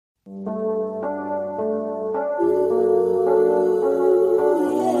Keep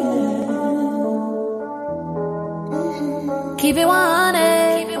it 100. I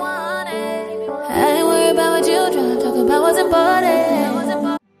ain't worried about what you trying to talk about what's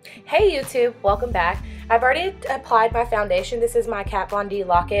important. Hey YouTube, welcome back. I've already applied my foundation. This is my Kat Von D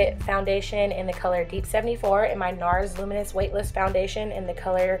Lock-It foundation in the color Deep 74 and my Nars Luminous Weightless foundation in the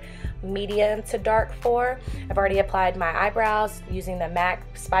color Medium to Dark 4. I've already applied my eyebrows using the MAC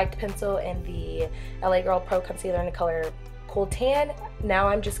spiked pencil and the LA Girl Pro Concealer in the color Cool Tan. Now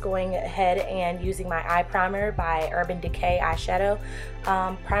I'm just going ahead and using my eye primer by Urban Decay Eyeshadow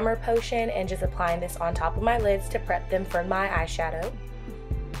primer potion and just applying this on top of my lids to prep them for my eyeshadow.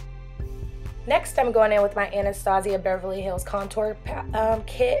 Next, I'm going in with my Anastasia Beverly Hills Contour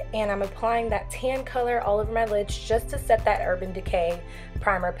Kit, and I'm applying that tan color all over my lids just to set that Urban Decay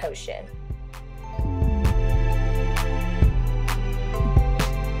primer potion.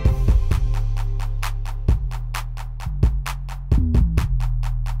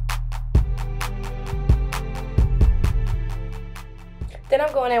 Then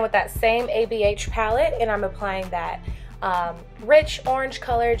I'm going in with that same ABH palette, and I'm applying that rich orange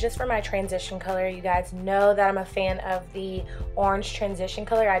color just for my transition color. You guys know that I'm a fan of the orange transition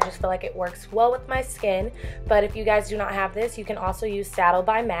color. I just feel like it works well with my skin. But if you guys do not have this, you can also use Saddle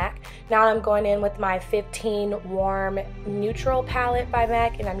by MAC. Now I'm going in with my 15 Warm Neutral palette by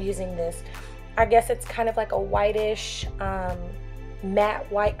MAC, and I'm using this, I guess it's kind of like a whitish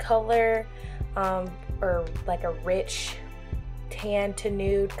matte white color, or like a rich tan to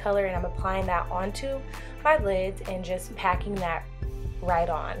nude color, and I'm applying that onto my lids and just packing that right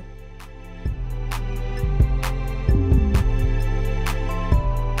on.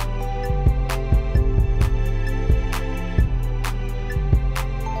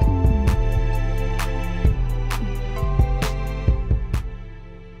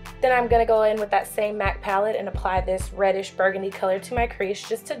 Then I'm going to go in with that same MAC palette and apply this reddish burgundy color to my crease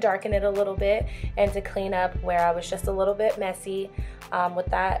just to darken it a little bit and to clean up where I was just a little bit messy with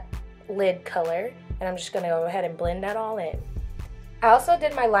that lid color. And I'm just going to go ahead and blend that all in. I also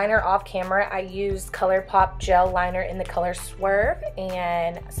did my liner off camera. I used ColourPop gel liner in the color Swerve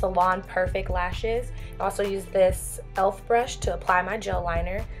and Salon Perfect lashes. I also used this e.l.f. brush to apply my gel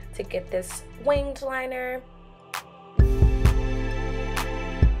liner to get this winged liner.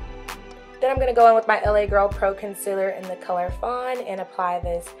 Then I'm going to go in with my LA Girl Pro Concealer in the color Fawn and apply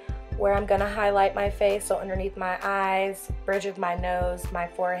this where I'm going to highlight my face, so underneath my eyes, bridge of my nose, my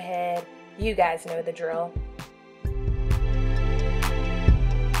forehead. You guys know the drill.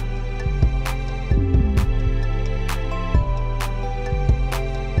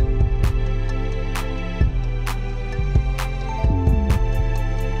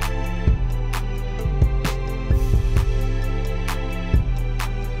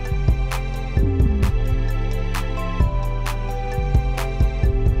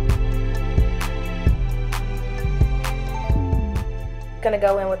 Gonna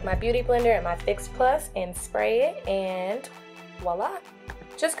go in with my beauty blender and my Fix Plus and spray it, and voila.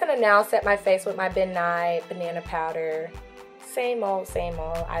 Just gonna now set my face with my Ben Nye banana powder. Same old, same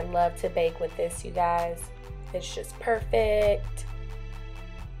old. I love to bake with this, you guys. It's just perfect.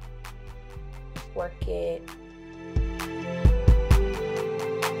 Work it.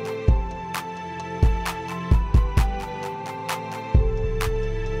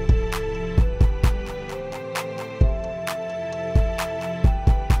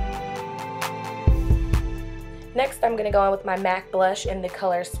 Next, I'm going to go in with my MAC blush in the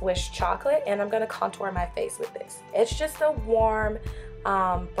color Swiss Chocolate, and I'm going to contour my face with this. It's just a warm,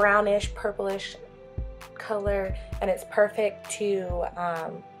 brownish, purplish color, and it's perfect to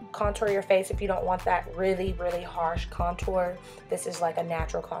contour your face if you don't want that really, really harsh contour. This is like a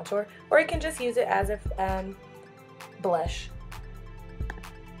natural contour, or you can just use it as a blush.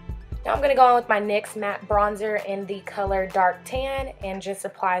 Now I'm going to go on with my NYX matte bronzer in the color Dark Tan and just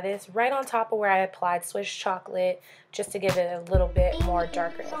apply this right on top of where I applied Swiss Chocolate, just to give it a little bit more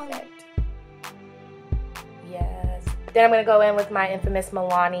darker effect. Yes. Then I'm going to go in with my infamous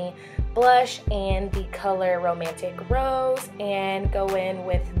Milani blush in the color Romantic Rose and go in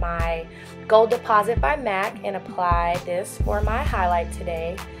with my Gold Deposit by MAC and apply this for my highlight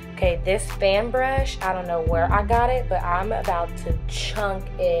today. Okay, this fan brush, I don't know where I got it, but I'm about to chunk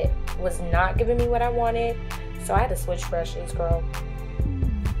it. Was not giving me what I wanted, so I had to switch brushes, girl.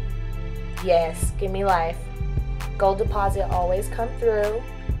 Yes, give me life. Gold Deposit always come through.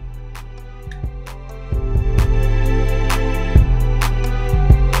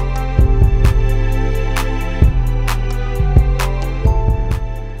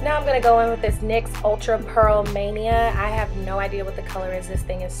 Now I'm going to go in with this NYX Ultra Pearl Mania. I have no idea what the color is. This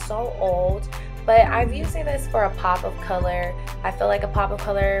thing is so old, but I'm using this for a pop of color. I feel like a pop of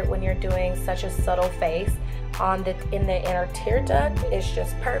color when you're doing such a subtle face in the inner tear duct is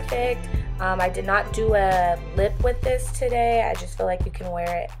just perfect. I did not do a lip with this today. I just feel like you can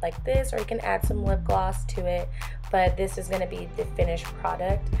wear it like this, or you can add some lip gloss to it, but this is going to be the finished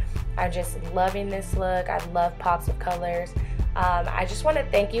product. I'm just loving this look. I love pops of colors. I just want to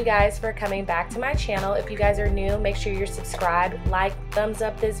thank you guys for coming back to my channel. If you guys are new, make sure you're subscribed, like, thumbs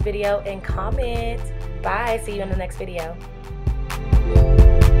up this video, and comment. Bye. See you in the next video.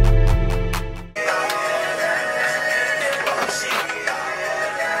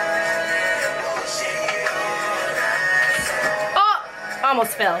 Oh,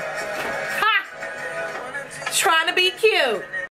 almost fell. Ha! Trying to be cute.